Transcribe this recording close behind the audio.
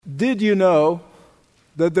Did you know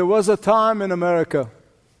that there was a time in America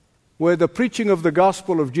where the preaching of the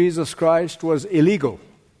gospel of Jesus Christ was illegal?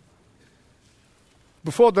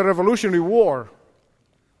 Before the Revolutionary War,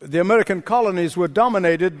 the American colonies were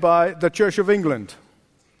dominated by the Church of England.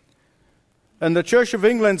 And the Church of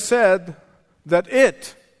England said that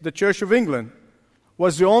the Church of England,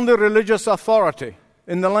 was the only religious authority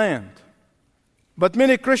in the land. But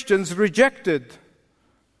many Christians rejected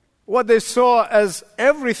what they saw as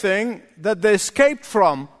everything that they escaped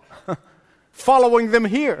from following them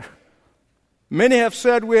here. Many have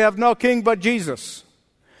said we have no king but Jesus.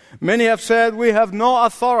 Many have said we have no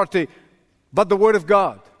authority but the Word of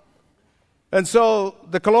God. And so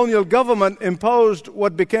the colonial government imposed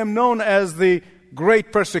what became known as the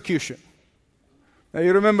Great Persecution. Now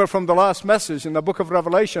you remember from the last message in the book of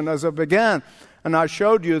Revelation as I began, and I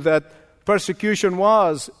showed you that persecution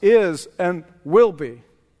was, is, and will be.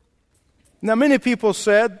 Now many people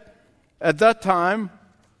said at that time,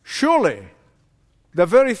 surely the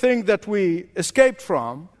very thing that we escaped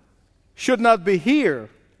from should not be here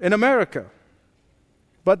in America.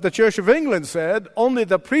 But the Church of England said only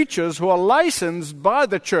the preachers who are licensed by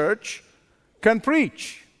the church can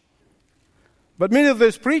preach. But many of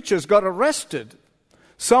these preachers got arrested.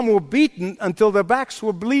 Some were beaten until their backs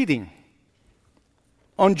were bleeding.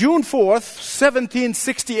 On June 4th,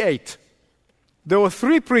 1768, there were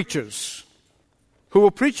 3 preachers who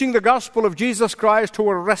were preaching the gospel of Jesus Christ who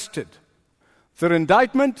were arrested. Their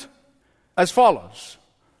indictment as follows: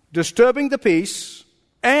 disturbing the peace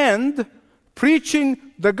and preaching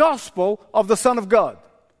the gospel of the Son of God.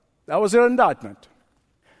 That was their indictment.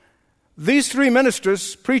 These 3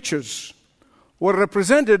 ministers, preachers, were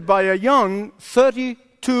represented by a young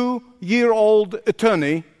 32-year-old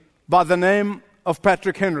attorney by the name of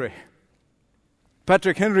Patrick Henry.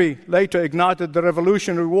 Patrick Henry later ignited the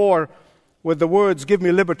Revolutionary War with the words, "Give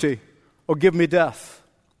me liberty or give me death."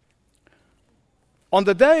 On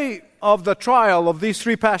the day of the trial of these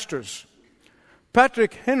 3 pastors,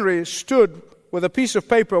 Patrick Henry stood with a piece of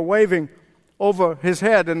paper waving over his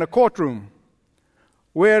head in a courtroom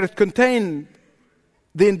where it contained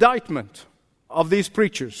the indictment of these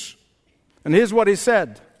preachers. And here's what he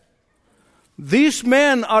said: "These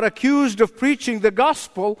men are accused of preaching the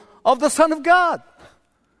gospel of the Son of God."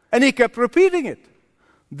 And he kept repeating it.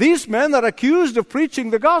 These men are accused of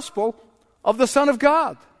preaching the gospel of the Son of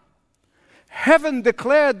God. Heaven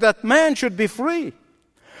declared that man should be free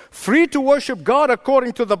to worship God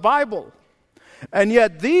according to the Bible. And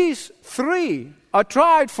yet these 3 are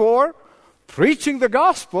tried for preaching the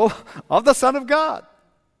gospel of the Son of God,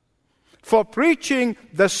 for preaching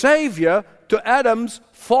the Savior to Adam's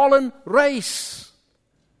fallen race.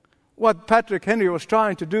 What Patrick Henry was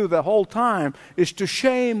trying to do the whole time is to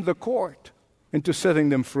shame the court into setting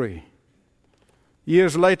them free.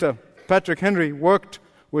 Years later, Patrick Henry worked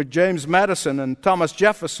with James Madison and Thomas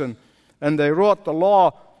Jefferson, and they wrote the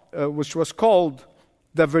law which was called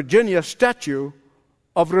the Virginia Statute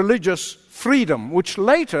of Religious Freedom, which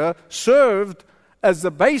later served as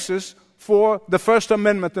the basis for the First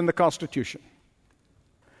Amendment in the Constitution.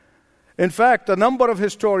 In fact, a number of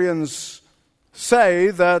historians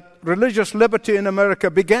say that religious liberty in America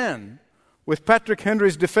began with Patrick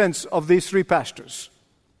Henry's defense of these 3 pastors.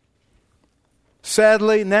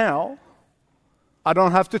 Sadly, now, I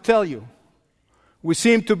don't have to tell you, we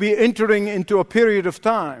seem to be entering into a period of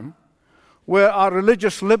time where our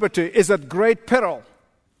religious liberty is at great peril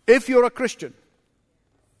if you're a Christian.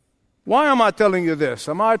 Why am I telling you this?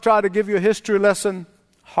 Am I trying to give you a history lesson?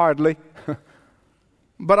 Hardly.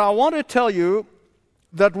 But I want to tell you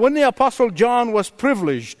that when the Apostle John was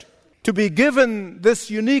privileged to be given this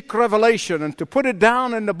unique revelation and to put it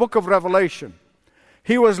down in the book of Revelation,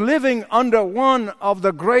 he was living under one of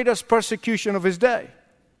the greatest persecution of his day.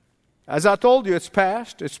 As I told you, it's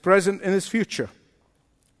past, it's present, and it's future.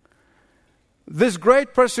 This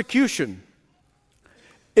great persecution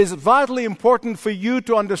is vitally important for you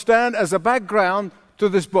to understand as a background to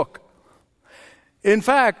this book. In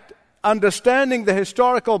fact, understanding the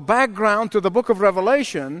historical background to the book of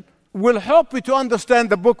Revelation will help you to understand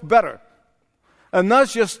the book better. And not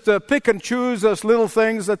just pick and choose those little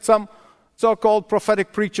things that some so-called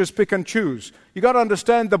prophetic preachers pick and choose. You got to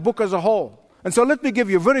understand the book as a whole. And so let me give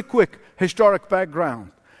you a very quick historic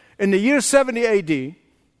background. In the year 70 AD,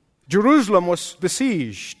 Jerusalem was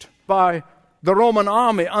besieged by the Roman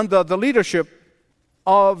army under the leadership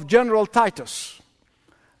of General Titus.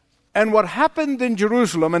 And what happened in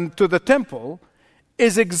Jerusalem and to the temple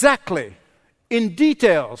is exactly, in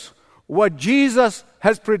details, what Jesus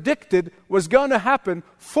has predicted was going to happen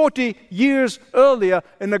 40 years earlier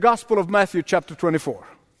in the Gospel of Matthew chapter 24.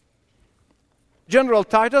 General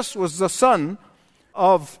Titus was the son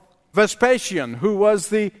of Vespasian, who was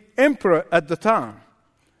the emperor at the time.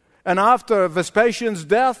 And after Vespasian's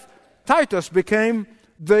death, Titus became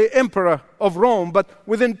the emperor of Rome. But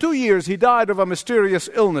within 2 years, he died of a mysterious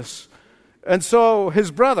illness. And so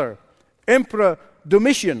his brother, Emperor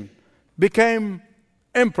Domitian, became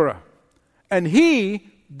emperor. And he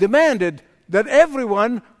demanded that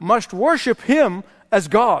everyone must worship him as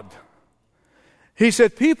God. He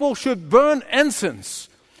said people should burn incense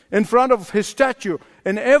in front of his statue.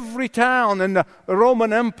 In every town in the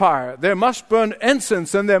Roman Empire, they must burn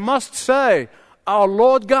incense and they must say, "Our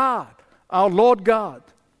Lord God, our Lord God."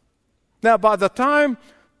 Now, by the time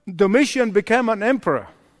Domitian became an emperor,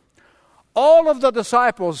 all of the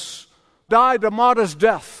disciples died a martyr's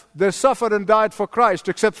death. They suffered and died for Christ,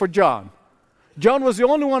 except for John. John was the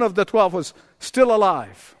only one of the 12 who was still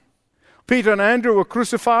alive. Peter and Andrew were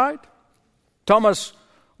crucified. Thomas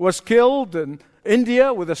was killed in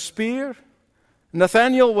India with a spear.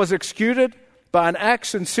 Nathanael was executed by an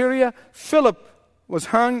axe in Syria. Philip was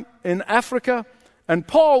hung in Africa. And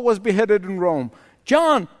Paul was beheaded in Rome.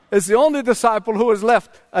 John is the only disciple who was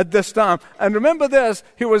left at this time. And remember this,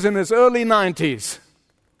 he was in his early 90s.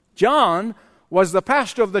 John was the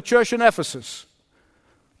pastor of the church in Ephesus.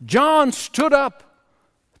 John stood up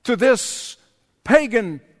to this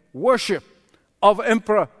pagan worship of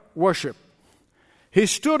emperor worship. He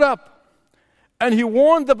stood up and he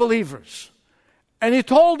warned the believers. And he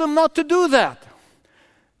told them not to do that.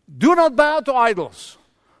 Do not bow to idols.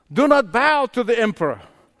 Do not bow to the emperor.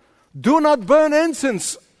 Do not burn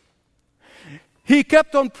incense. He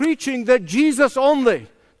kept on preaching that Jesus only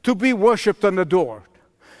to be worshipped and adored.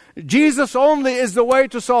 Jesus only is the way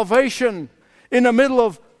to salvation in the middle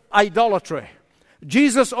of idolatry.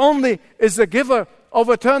 Jesus only is the giver of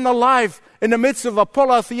eternal life in the midst of a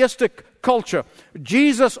polytheistic culture.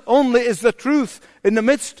 Jesus only is the truth in the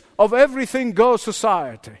midst of everything goes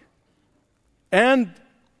society. And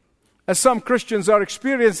as some Christians are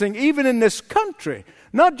experiencing even in this country,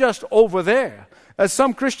 not just over there, as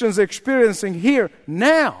some Christians are experiencing here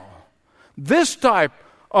now, this type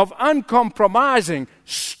of uncompromising,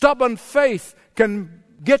 stubborn faith can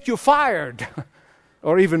get you fired,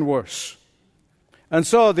 or even worse. And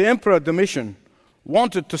so the Emperor Domitian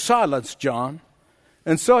wanted to silence John,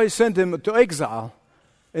 and so he sent him to exile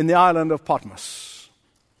in the island of Patmos.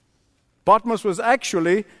 Patmos was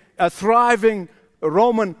actually a thriving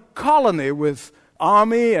Roman colony with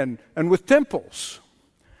army and with temples.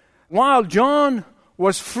 While John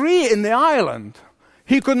was free in the island,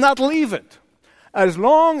 he could not leave it. As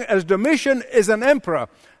long as Domitian is an emperor,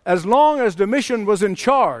 as long as Domitian was in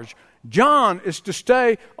charge, John is to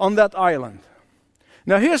stay on that island.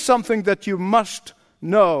 Now here's something that you must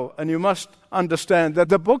know and you must understand, that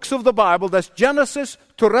the books of the Bible, that's Genesis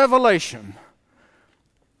to Revelation,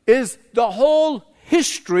 is the whole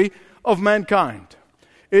history of mankind.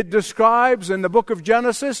 It describes in the book of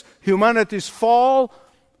Genesis humanity's fall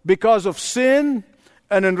because of sin,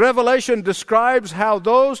 and in Revelation describes how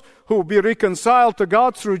those who will be reconciled to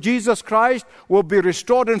God through Jesus Christ will be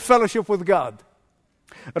restored in fellowship with God.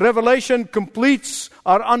 Revelation completes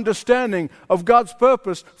our understanding of God's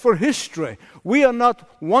purpose for history. We are not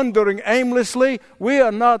wandering aimlessly. We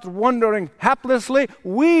are not wandering haplessly.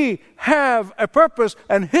 We have a purpose,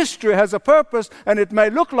 and history has a purpose, and it may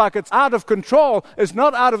look like it's out of control. It's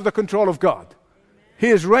not out of the control of God. He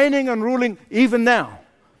is reigning and ruling even now.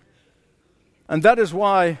 And that is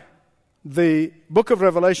why the book of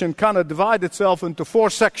Revelation kind of divides itself into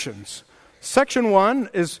 4 sections. Section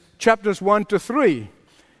 1 is chapters 1 to 3.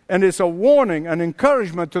 And it's a warning and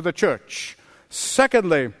encouragement to the church.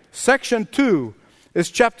 Secondly, section 2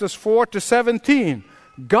 is chapters 4 to 17.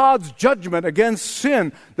 God's judgment against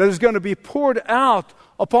sin that is going to be poured out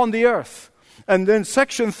upon the earth. And then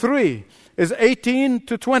section 3 is 18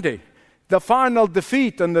 to 20. The final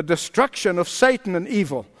defeat and the destruction of Satan and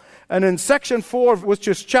evil. And in section 4, which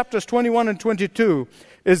is chapters 21 and 22,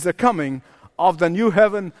 is the coming of the new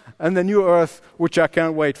heaven and the new earth, which I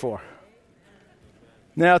can't wait for.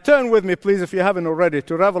 Now turn with me, please, if you haven't already,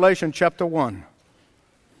 to Revelation chapter 1.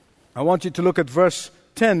 I want you to look at verse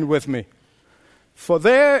 10 with me. For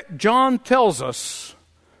there John tells us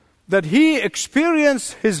that he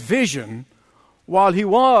experienced his vision while he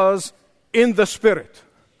was in the Spirit.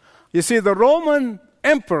 You see, the Roman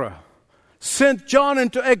emperor sent John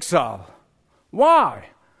into exile. Why?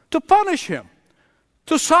 To punish him,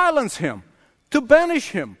 to silence him, to banish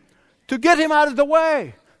him, to get him out of the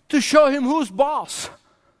way, to show him who's boss.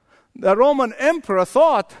 The Roman emperor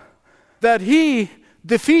thought that he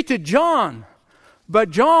defeated John, but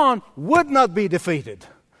John would not be defeated.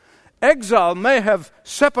 Exile may have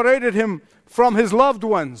separated him from his loved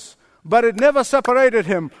ones, but it never separated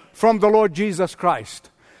him from the Lord Jesus Christ.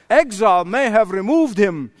 Exile may have removed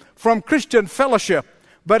him from Christian fellowship,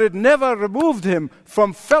 but it never removed him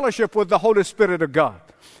from fellowship with the Holy Spirit of God.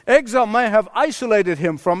 Exile may have isolated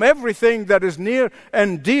him from everything that is near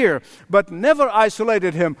and dear, but never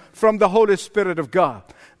isolated him from the Holy Spirit of God.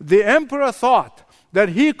 The emperor thought that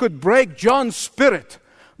he could break John's spirit,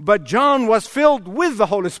 but John was filled with the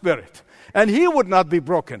Holy Spirit, and he would not be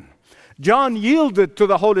broken. John yielded to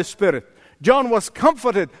the Holy Spirit. John was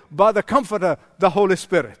comforted by the Comforter, the Holy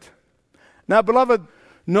Spirit. Now, beloved,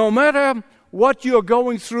 no matter what you're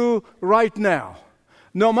going through right now,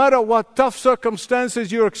 no matter what tough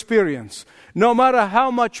circumstances you experience, no matter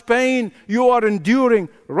how much pain you are enduring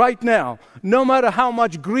right now, no matter how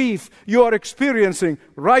much grief you are experiencing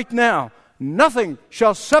right now, nothing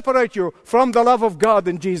shall separate you from the love of God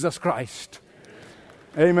in Jesus Christ.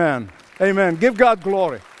 Amen. Amen. Give God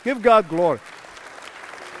glory. Give God glory.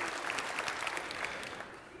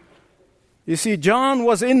 You see, John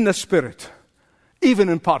was in the Spirit, even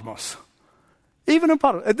in Patmos. Even in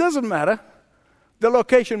Patmos. It doesn't matter. The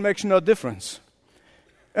location makes no difference.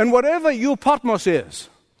 And whatever your Patmos is,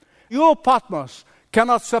 your Patmos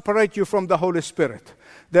cannot separate you from the Holy Spirit.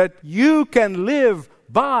 That you can live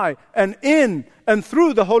by and in and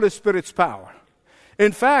through the Holy Spirit's power.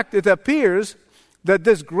 In fact, it appears that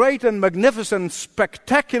this great and magnificent,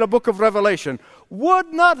 spectacular book of Revelation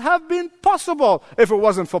would not have been possible if it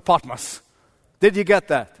wasn't for Patmos. Did you get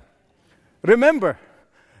that? Remember,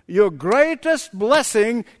 your greatest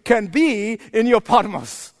blessing can be in your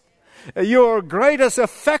Patmos. Your greatest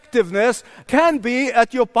effectiveness can be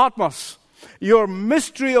at your Patmos. Your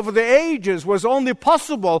mystery of the ages was only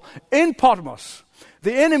possible in Patmos.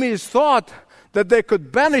 The enemies thought that they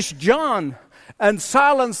could banish John and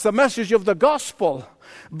silence the message of the gospel.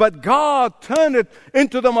 But God turned it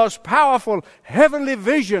into the most powerful heavenly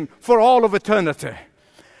vision for all of eternity.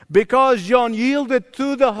 Because John yielded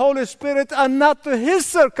to the Holy Spirit and not to his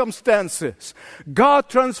circumstances, God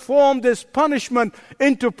transformed his punishment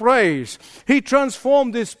into praise. He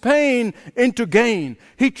transformed his pain into gain.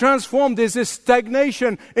 He transformed his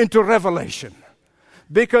stagnation into revelation.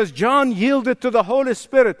 Because John yielded to the Holy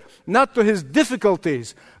Spirit, not to his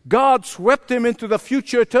difficulties, God swept him into the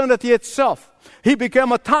future eternity itself. He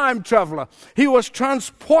became a time traveler. He was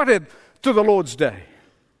transported to the Lord's day.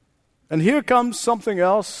 And here comes something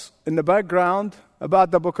else in the background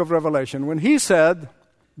about the book of Revelation. When he said,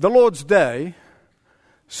 the Lord's day,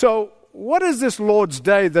 so what is this Lord's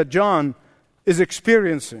day that John is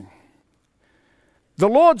experiencing? The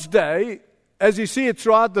Lord's day, as you see it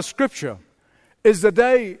throughout the Scripture, is the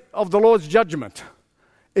day of the Lord's judgment.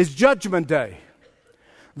 It's Judgment Day.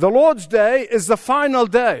 The Lord's day is the final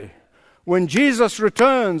day when Jesus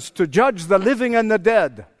returns to judge the living and the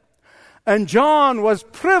dead. And John was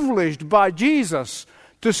privileged by Jesus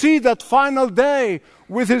to see that final day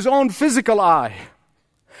with his own physical eye.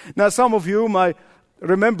 Now, some of you might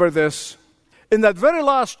remember this. In that very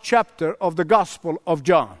last chapter of the Gospel of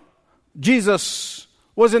John, Jesus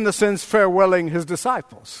was, in a sense, farewelling his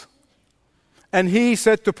disciples. And he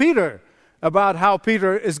said to Peter about how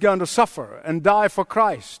Peter is going to suffer and die for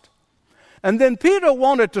Christ. And then Peter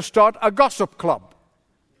wanted to start a gossip club.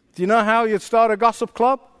 Do you know how you'd start a gossip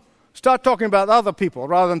club? Start talking about other people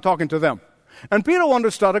rather than talking to them. And Peter wanted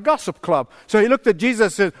to start a gossip club. So he looked at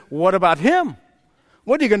Jesus and said, what about him?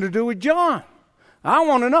 What are you going to do with John? I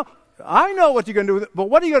want to know. I know what you're going to do with it, but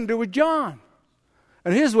what are you going to do with John?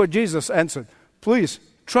 And here's what Jesus answered. Please,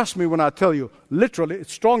 trust me when I tell you. Literally,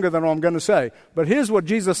 it's stronger than what I'm going to say. But here's what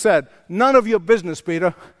Jesus said. None of your business,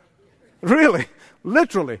 Peter. Really,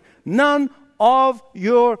 literally, none of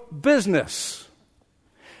your business.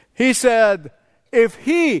 He said, if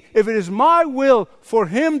it is my will for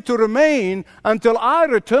him to remain until I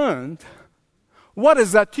returned, what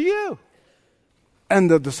is that to you?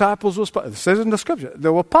 And the disciples it says in the Scripture, they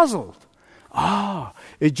were puzzled.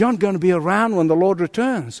 Is John going to be around when the Lord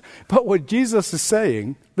returns? But what Jesus is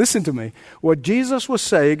saying, listen to me, what Jesus was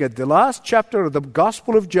saying at the last chapter of the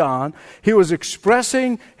Gospel of John, he was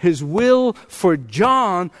expressing his will for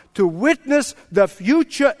John to witness the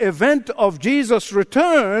future event of Jesus'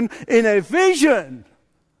 return in a vision,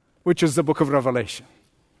 which is the book of Revelation.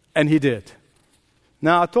 And he did.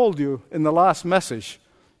 Now, I told you in the last message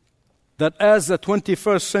that as the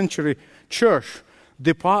 21st century church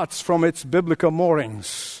departs from its biblical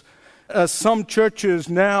moorings, as some churches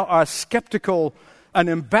now are skeptical and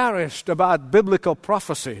embarrassed about biblical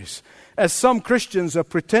prophecies, as some Christians are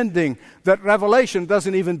pretending that Revelation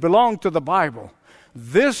doesn't even belong to the Bible,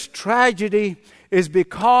 this tragedy is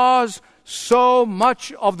because so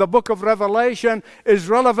much of the book of Revelation is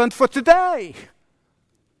relevant for today.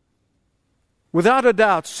 Without a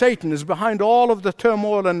doubt, Satan is behind all of the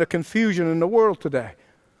turmoil and the confusion in the world today.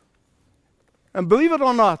 And believe it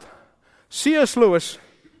or not, C.S. Lewis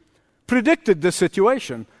predicted this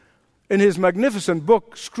situation in his magnificent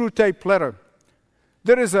book, Screwtape Letter.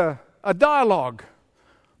 There is a dialogue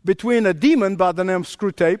between a demon by the name of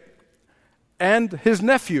Screwtape and his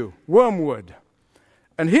nephew, Wormwood.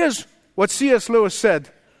 And here's what C.S. Lewis said,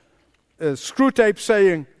 Screwtape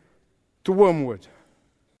saying to Wormwood.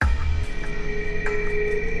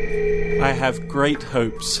 I have great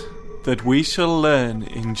hopes that we shall learn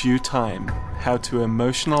in due time how to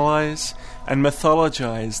emotionalize and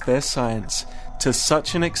mythologize their science to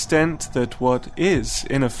such an extent that what is,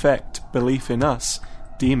 in effect, belief in us,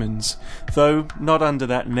 demons, though not under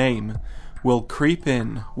that name, will creep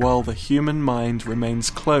in while the human mind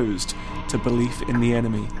remains closed to belief in the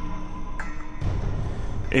enemy.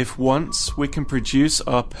 If once we can produce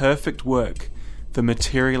our perfect work, the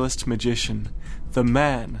materialist magician, the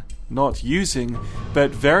man, not using,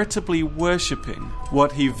 but veritably worshipping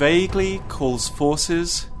what he vaguely calls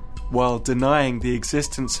forces, while denying the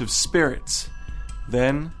existence of spirits,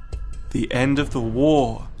 then the end of the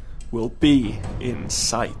war will be in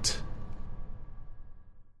sight.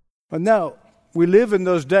 But now, we live in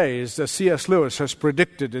those days that C.S. Lewis has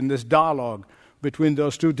predicted in this dialogue between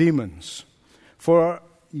those two demons. For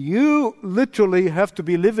you literally have to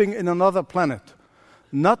be living in another planet,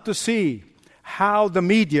 not to see how the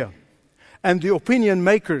media and the opinion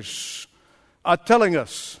makers are telling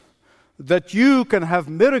us that you can have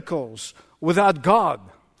miracles without God,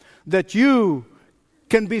 that you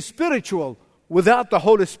can be spiritual without the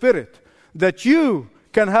Holy Spirit, that you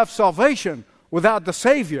can have salvation without the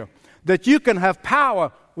Savior, that you can have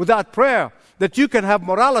power without prayer, that you can have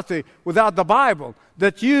morality without the Bible,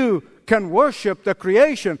 that you can worship the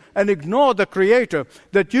creation and ignore the Creator,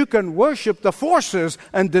 that you can worship the forces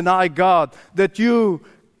and deny God, that you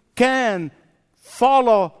can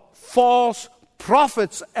follow false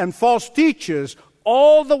prophets and false teachers,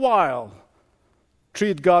 all the while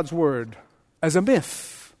treat God's word as a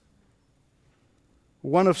myth.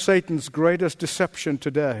 One of Satan's greatest deception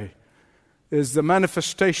today is the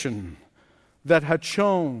manifestation that had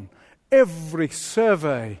shown every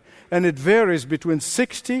survey, and it varies between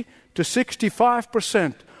 60 to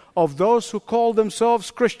 65% of those who call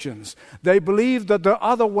themselves Christians. They believe that there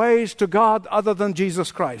are other ways to God other than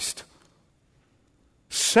Jesus Christ.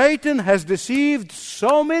 Satan has deceived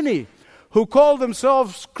so many who call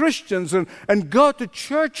themselves Christians and go to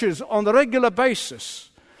churches on a regular basis.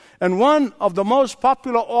 And one of the most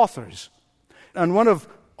popular authors, and one of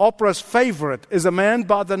Oprah's favorite, is a man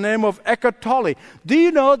by the name of Eckhart Tolle. Do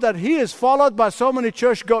you know that he is followed by so many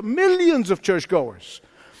millions of churchgoers?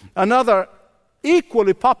 Another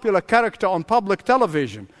equally popular character on public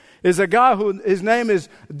television is a guy his name is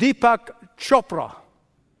Deepak Chopra.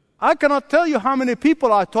 I cannot tell you how many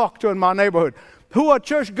people I talk to in my neighborhood who are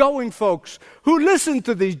church-going folks who listen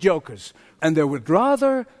to these jokers. And they would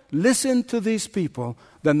rather listen to these people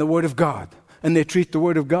than the Word of God. And they treat the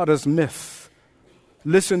Word of God as myth.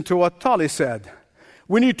 Listen to what Tolle said.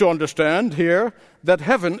 We need to understand here that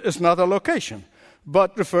heaven is not a location,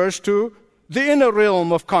 but refers to the inner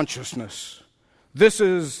realm of consciousness. This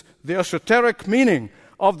is the esoteric meaning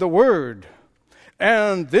of the Word.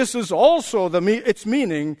 And this is also its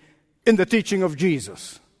meaning in the teaching of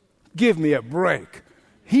Jesus. Give me a break.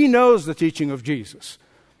 He knows the teaching of Jesus.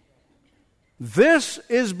 This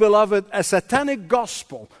is, beloved, a satanic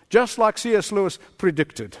gospel, just like C.S. Lewis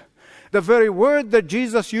predicted. The very word that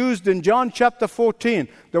Jesus used in John chapter 14,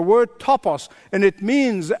 the word topos, and it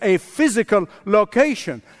means a physical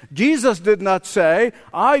location. Jesus did not say,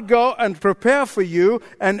 I go and prepare for you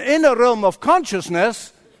an inner realm of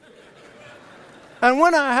consciousness, and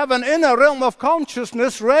when I have an inner realm of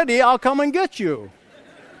consciousness ready, I'll come and get you.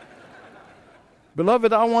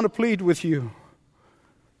 Beloved, I want to plead with you.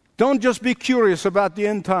 Don't just be curious about the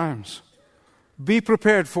end times. Be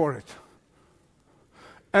prepared for it.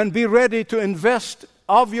 And be ready to invest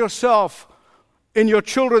of yourself in your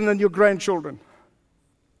children and your grandchildren.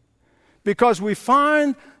 Because we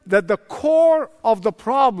find that the core of the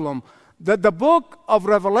problem that the book of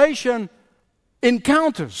Revelation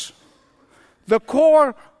encounters, the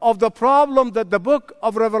core of the problem that the book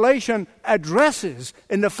of Revelation addresses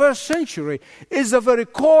in the first century, is a very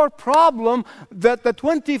core problem that the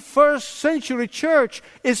 21st century church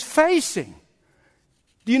is facing.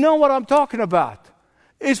 Do you know what I'm talking about?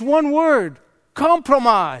 It's one word: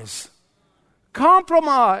 compromise.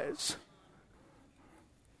 Compromise.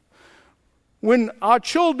 When our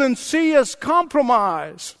children see us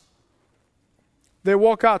compromise, They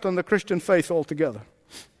walk out on the Christian faith altogether.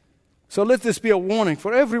 So let this be a warning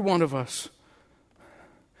for every one of us.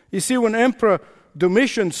 You see, when Emperor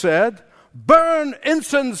Domitian said, "Burn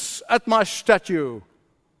incense at my statue,"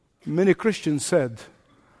 many Christians said,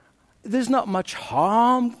 "There's not much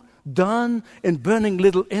harm done in burning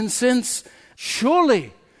little incense.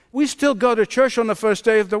 Surely we still go to church on the first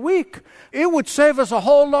day of the week. It would save us a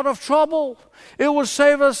whole lot of trouble. It would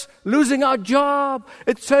save us losing our job.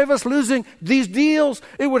 It'd save us losing these deals.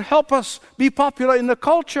 It would help us be popular in the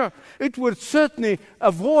culture. It would certainly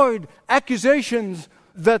avoid accusations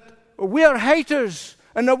that we are haters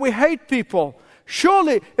and that we hate people.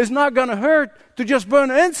 Surely it's not going to hurt to just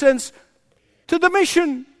burn incense to the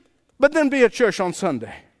mission, but then be at church on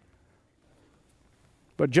Sunday."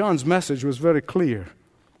 But John's message was very clear.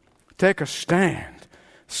 Take a stand,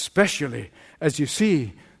 especially as you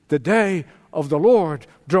see the day of the Lord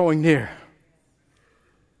drawing near.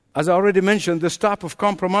 As I already mentioned, this type of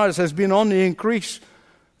compromise has been on the increase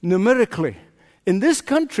numerically in this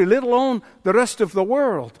country, let alone the rest of the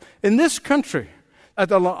world. In this country,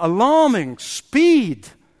 at an alarming speed,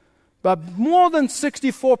 but more than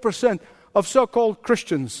 64% of so-called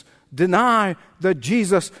Christians deny that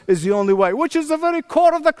Jesus is the only way, which is the very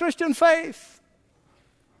core of the Christian faith.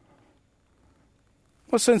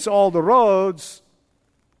 Well, since all the roads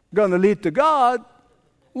going to lead to God,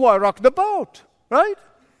 why rock the boat, right?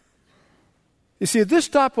 You see, this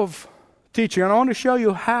type of teaching, and I want to show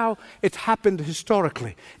you how it happened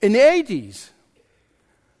historically. In the 80s,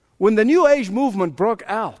 when the New Age movement broke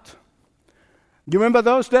out, do you remember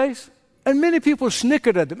those days? And many people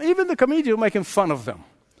snickered at them. Even the comedians were making fun of them.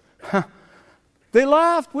 They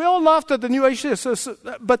laughed. We all laughed at the New Age.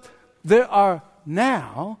 But there are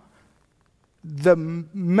now the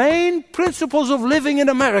main principles of living in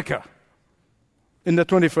America in the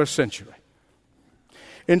 21st century.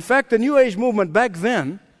 In fact, the New Age movement back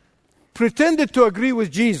then pretended to agree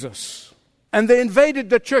with Jesus, and they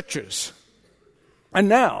invaded the churches. And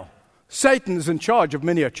now, Satan is in charge of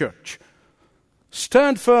many a church.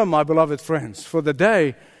 Stand firm, my beloved friends, for the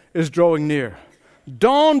day is drawing near.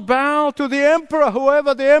 Don't bow to the emperor,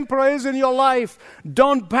 whoever the emperor is in your life.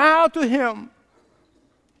 Don't bow to him.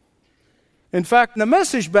 In fact, the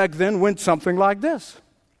message back then went something like this.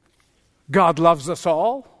 God loves us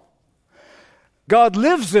all. God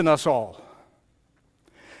lives in us all.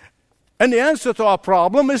 And the answer to our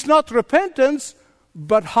problem is not repentance,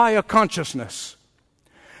 but higher consciousness.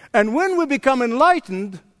 And when we become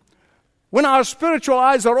enlightened, when our spiritual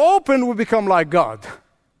eyes are open, we become like God.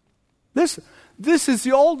 This is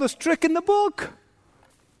the oldest trick in the book.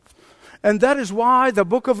 And that is why the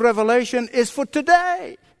book of Revelation is for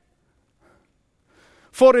today.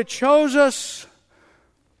 For it shows us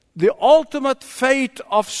the ultimate fate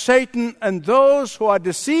of Satan and those who are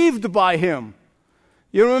deceived by him.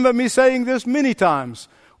 You remember me saying this many times.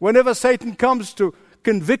 Whenever Satan comes to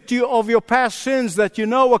convict you of your past sins that you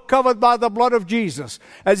know were covered by the blood of Jesus,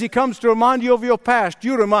 as he comes to remind you of your past,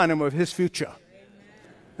 you remind him of his future. Amen.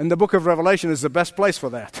 And the book of Revelation is the best place for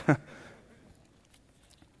that.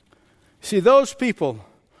 See, those people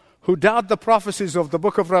who doubt the prophecies of the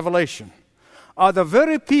book of Revelation are the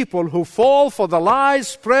very people who fall for the lies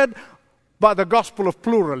spread by the gospel of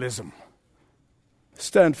pluralism.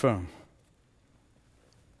 Stand firm.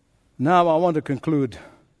 Now I want to conclude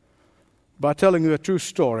by telling you a true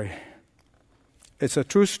story. It's a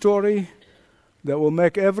true story that will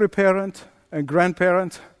make every parent and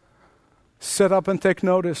grandparent sit up and take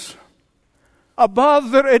notice. Above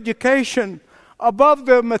their education, above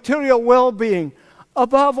their material well-being,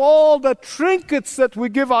 above all the trinkets that we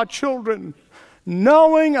give our children,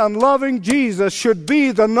 knowing and loving Jesus should be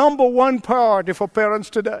the number one priority for parents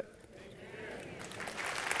today.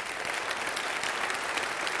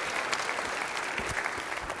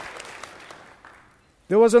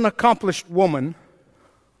 There was an accomplished woman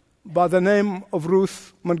by the name of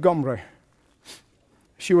Ruth Montgomery.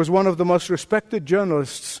 She was one of the most respected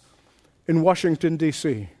journalists in Washington, D.C.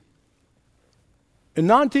 In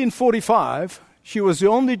 1945, she was the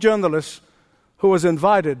only journalist who was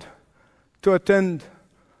invited to attend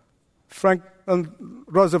Franklin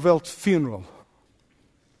Roosevelt's funeral.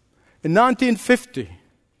 In 1950,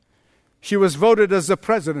 she was voted as the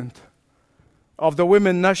president of the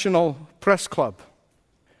Women's National Press Club.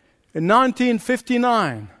 In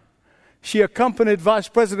 1959, she accompanied Vice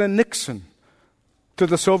President Nixon to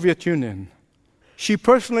the Soviet Union. She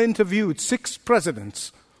personally interviewed 6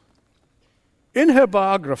 presidents. In her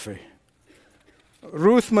biography,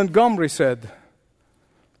 Ruth Montgomery said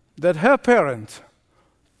that her parents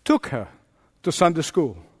took her to Sunday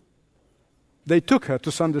school. They took her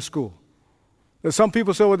to Sunday school. Some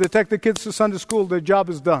people say, well, they take the kids to Sunday school, their job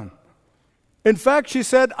is done. In fact, she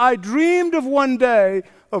said, I dreamed of one day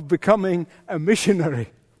of becoming a missionary.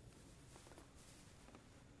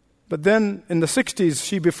 But then in the 60s,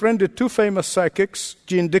 she befriended two famous psychics,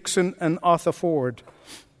 Jean Dixon and Arthur Ford.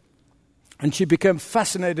 And she became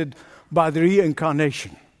fascinated by the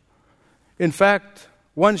reincarnation. In fact,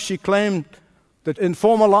 once she claimed that in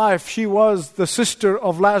former life she was the sister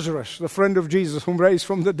of Lazarus, the friend of Jesus, whom raised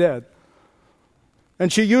from the dead.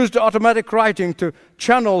 And she used automatic writing to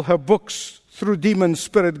channel her books through demon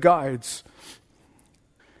spirit guides.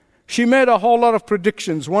 She made a whole lot of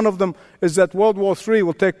predictions. One of them is that World War III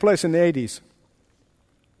will take place in the 80s.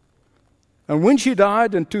 And when she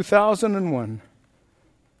died in 2001,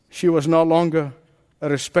 she was no longer a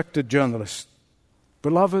respected journalist.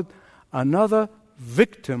 Beloved, another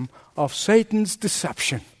victim of Satan's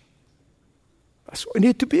deception. That's why we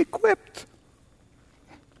need to be equipped.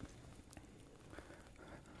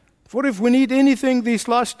 For if we need anything these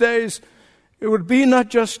last days, it would be not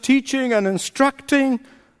just teaching and instructing,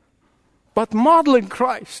 but modeling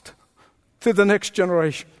Christ to the next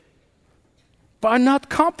generation. By not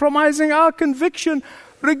compromising our conviction,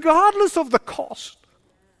 regardless of the cost.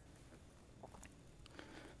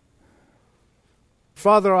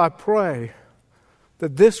 Father, I pray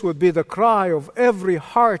that this would be the cry of every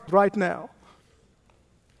heart right now.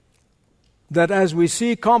 That as we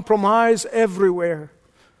see compromise everywhere,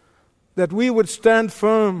 that we would stand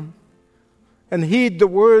firm and heed the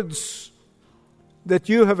words that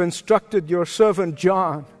you have instructed your servant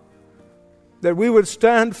John. That we would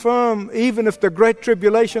stand firm even if the great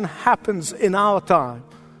tribulation happens in our time.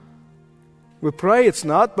 We pray it's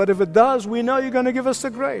not, but if it does, we know you're going to give us the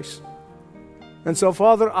grace. And so,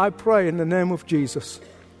 Father, I pray in the name of Jesus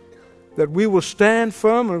that we will stand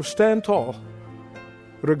firm and stand tall,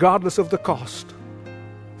 regardless of the cost.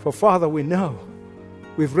 For, Father, we know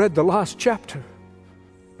we've read the last chapter,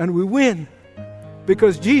 and we win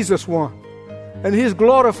because Jesus won, and He is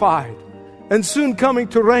glorified, and soon coming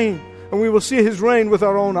to reign, and we will see His reign with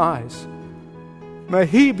our own eyes. May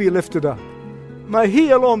He be lifted up. May He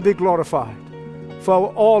alone be glorified.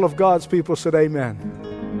 For all of God's people said, amen.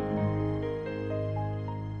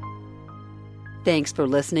 Thanks for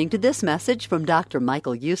listening to this message from Dr.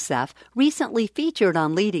 Michael Youssef, recently featured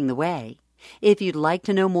on Leading the Way. If you'd like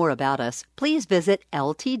to know more about us, please visit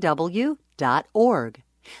ltw.org.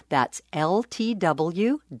 That's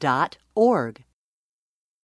ltw.org.